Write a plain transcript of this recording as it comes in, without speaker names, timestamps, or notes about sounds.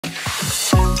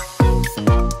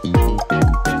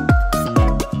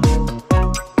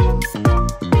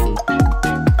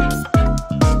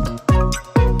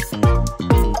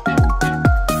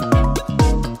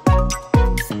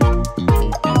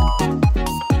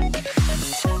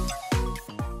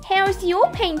How's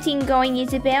your painting going,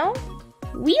 Isabel?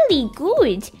 Really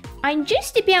good. I'm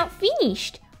just about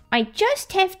finished. I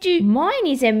just have to... Mine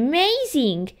is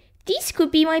amazing. This could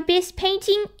be my best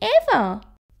painting ever.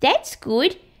 That's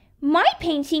good. My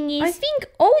painting is... I think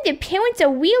all the parents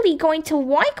are really going to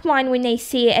like mine when they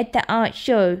see it at the art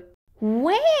show.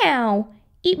 Wow,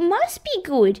 it must be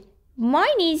good.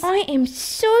 Mine is... I am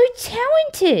so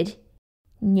talented.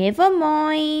 Never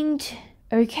mind.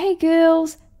 Okay,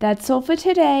 girls, that's all for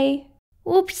today.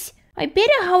 Oops, I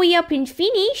better hurry up and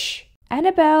finish.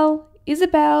 Annabelle,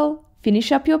 Isabel,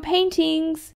 finish up your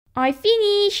paintings. I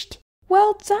finished.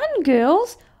 Well done,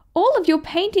 girls. All of your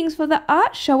paintings for the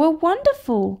art show are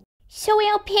wonderful. So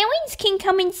our parents can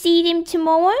come and see them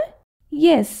tomorrow?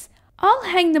 Yes, I'll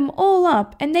hang them all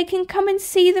up and they can come and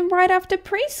see them right after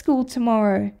preschool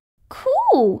tomorrow.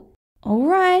 Cool. All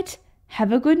right.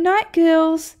 Have a good night,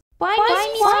 girls. Bye,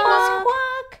 Miss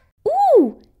Quark.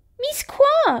 Ooh, Miss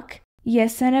Quark.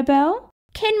 Yes, Annabelle?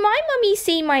 Can my mummy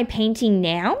see my painting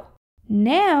now?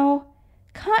 Now?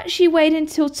 Can't she wait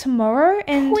until tomorrow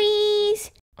and...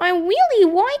 Please. I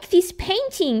really like this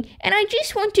painting and I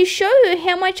just want to show her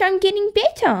how much I'm getting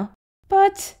better.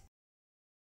 But...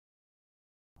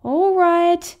 All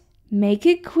right. Make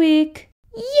it quick.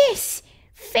 Yes.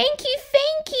 Thank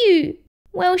you.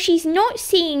 Well, she's not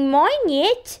seeing mine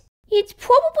yet. It's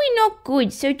probably not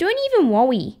good, so don't even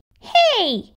worry.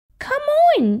 Hey, come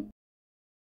on.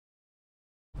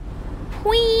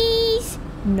 Please.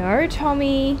 No,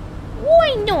 Tommy.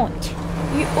 Why not?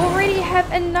 You already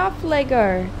have enough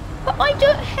Lego. But I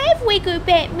don't have Lego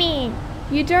Batman.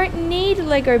 You don't need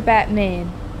Lego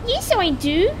Batman. Yes, I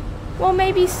do. Well,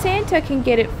 maybe Santa can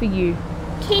get it for you.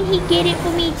 Can he get it for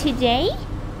me today?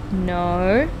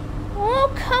 No.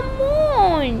 Oh, come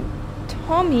on.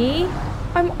 Tommy,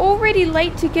 I'm already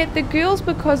late to get the girls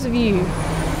because of you.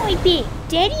 I bet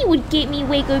Daddy would get me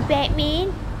Lego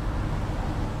Batman.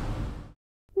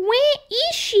 Where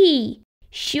is she?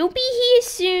 She'll be here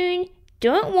soon.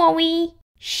 Don't worry.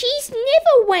 She's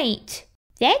never late.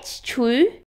 That's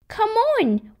true. Come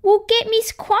on, we'll get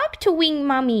Miss Quark to wing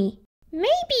Mummy.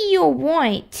 Maybe you're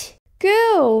right.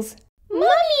 Girls!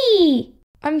 Mummy!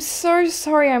 I'm so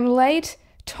sorry I'm late.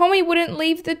 Tommy wouldn't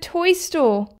leave the toy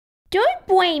store. Don't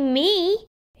blame me.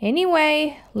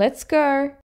 Anyway, let's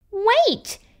go.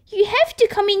 Wait! You have to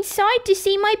come inside to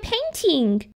see my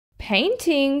painting.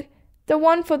 Painting? The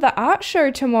one for the art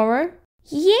show tomorrow?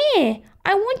 Yeah,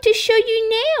 I want to show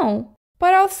you now.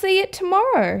 But I'll see it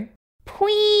tomorrow.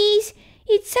 Please,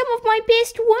 it's some of my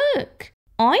best work.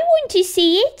 I want to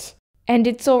see it. And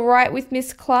it's all right with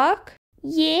Miss Clark?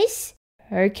 Yes.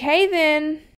 Okay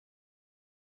then.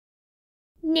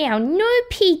 Now, no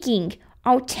peeking.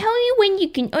 I'll tell you when you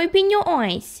can open your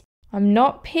eyes. I'm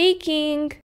not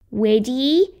peeking.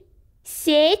 Ready,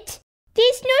 set.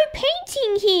 There's no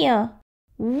painting here.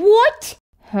 What?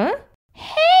 Huh?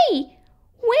 Hey,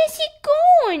 where's it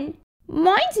gone?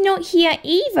 Mine's not here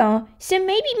either, so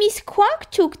maybe Miss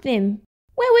Quark took them.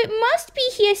 Well, it must be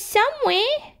here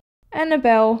somewhere.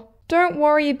 Annabelle, don't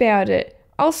worry about it.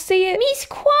 I'll see it. Miss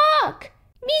Quark!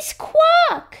 Miss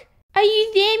Quark! Are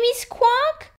you there, Miss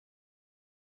Quark?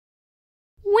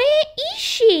 Where is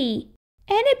she?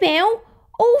 Annabelle,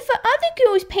 all the other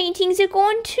girls' paintings are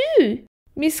gone too.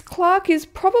 Miss Clark is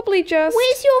probably just...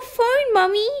 Where's your phone,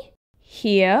 Mummy?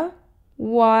 Here.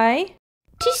 Why?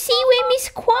 To see where Miss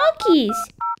Quark is.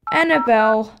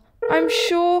 Annabelle, I'm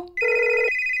sure...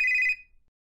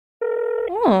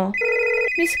 Oh,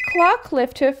 Miss Clark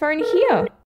left her phone here.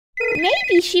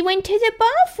 Maybe she went to the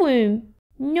bathroom.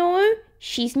 No,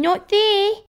 she's not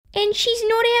there. And she's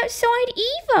not outside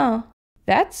either.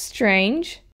 That's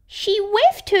strange. She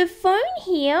left her phone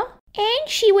here. And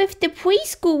she left the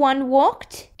preschool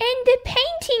unlocked. And the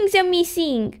paintings are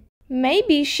missing.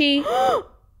 Maybe she...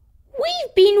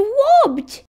 We've been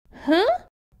robbed. Huh?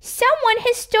 Someone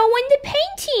has stolen the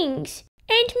paintings.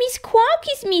 And Miss Quark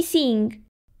is missing.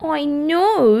 I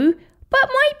know, but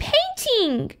my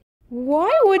painting.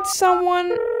 Why would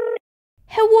someone...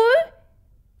 Hello?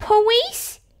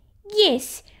 Police?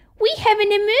 Yes, we have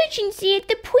an emergency at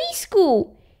the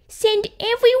preschool. Send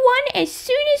everyone as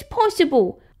soon as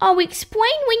possible. I'll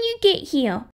explain when you get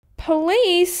here.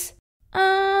 Police?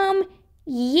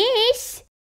 Yes.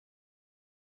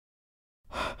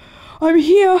 I'm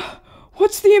here.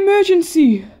 What's the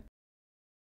emergency?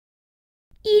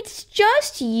 It's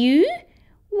just you?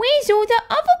 Where's all the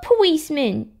other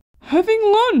policemen? Having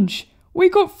lunch. We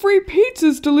got free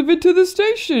pizzas delivered to the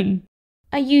station.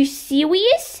 Are you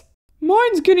serious?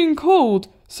 Mine's getting cold,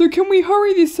 so can we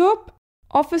hurry this up?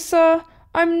 Officer,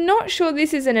 I'm not sure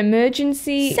this is an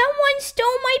emergency. Someone stole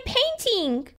my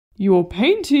painting. Your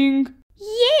painting?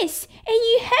 Yes, and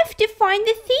you have to find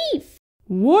the thief.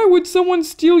 Why would someone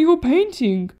steal your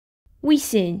painting?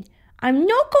 Listen, I'm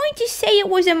not going to say it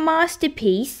was a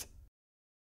masterpiece.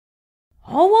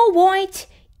 Oh, all right.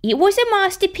 It was a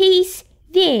masterpiece.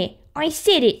 There, I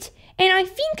said it. And I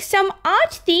think some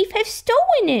art thief has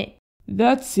stolen it.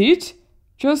 That's it?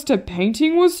 Just a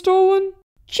painting was stolen?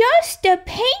 Just a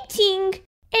painting.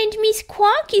 And Miss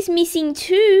Quark is missing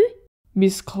too.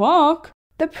 Miss Clark?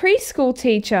 The preschool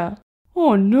teacher.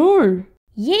 Oh no.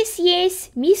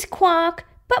 Yes, Miss Quark.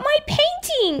 But my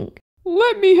painting.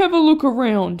 Let me have a look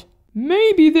around.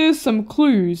 Maybe there's some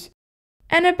clues.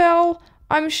 Annabelle,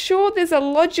 I'm sure there's a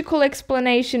logical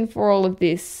explanation for all of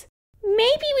this.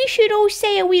 Maybe we should all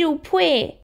say a little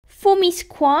prayer. For Miss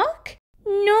Quark?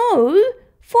 No,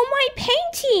 for my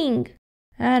painting.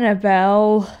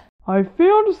 Annabelle. I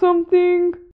found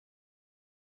something.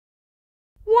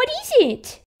 What is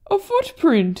it? A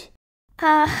footprint.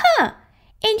 Aha!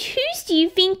 And whose do you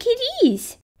think it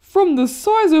is? From the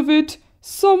size of it,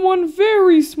 someone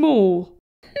very small.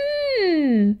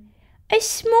 A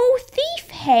small thief,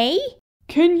 hey?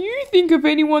 Can you think of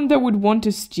anyone that would want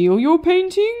to steal your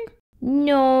painting?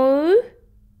 No.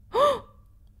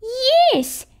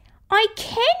 Yes, I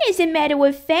can as a matter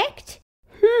of fact.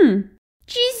 Who?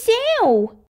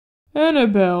 Giselle.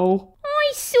 Annabelle.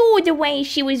 I saw the way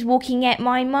she was looking at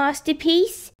my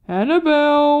masterpiece.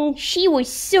 Annabelle. She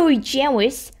was so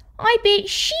jealous. I bet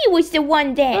she was the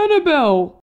one that...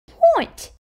 Annabelle.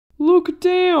 What? Look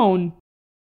down.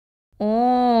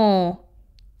 Oh,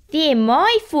 they're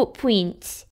my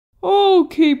footprints. I'll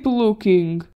keep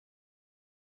looking.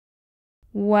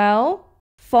 Well,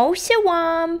 False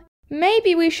alarm.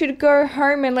 maybe we should go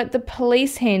home and let the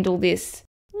police handle this.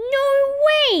 No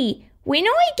way. When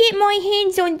I get my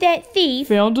hands on that thief...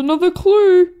 Found another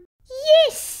clue.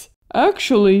 Yes.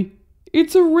 Actually,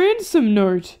 it's a ransom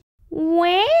note.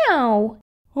 Wow.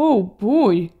 Oh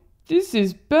boy, this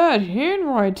is bad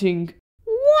handwriting.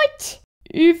 What?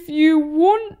 If you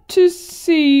want to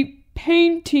see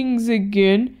paintings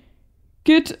again,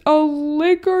 get a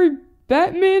Lego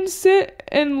Batman set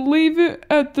and leave it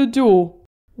at the door.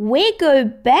 Lego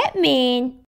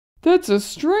Batman? That's a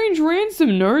strange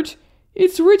ransom note.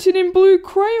 It's written in blue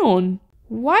crayon.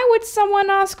 Why would someone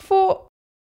ask for...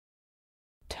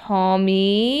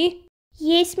 Tommy,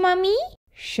 Yes, Mummy?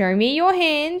 show me your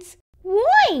hands.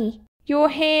 Why? Your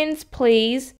hands,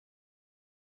 please.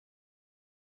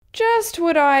 Just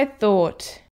what I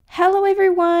thought. Hello,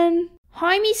 everyone.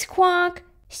 Hi, Miss Quark.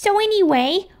 So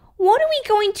anyway, what are we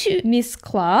going to... Miss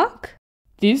Clark?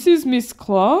 This is Miss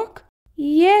Clark?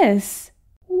 Yes.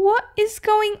 What is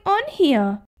going on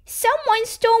here? Someone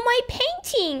stole my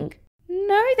painting.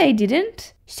 No, they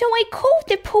didn't. So I called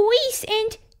the police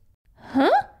and...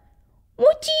 Huh?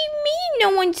 What do you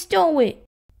mean no one stole it?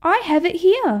 I have it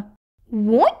here.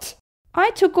 What?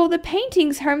 I took all the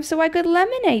paintings home so I could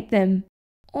laminate them.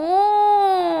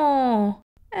 Oh.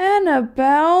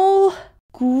 Annabelle.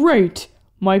 Great.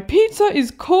 My pizza is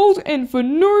cold and for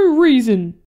no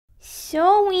reason.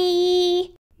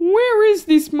 Sorry. Where is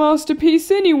this masterpiece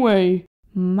anyway?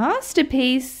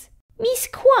 Masterpiece? Miss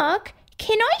Quark,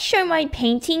 can I show my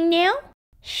painting now?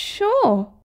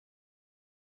 Sure.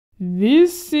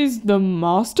 This is the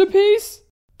masterpiece?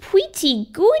 Pretty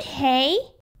good, hey?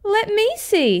 Let me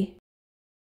see.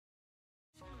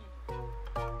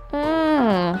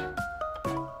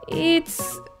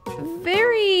 It's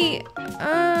very,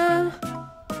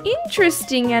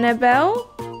 interesting, Annabelle.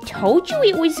 Told you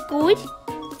it was good.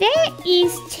 That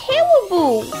is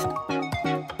terrible.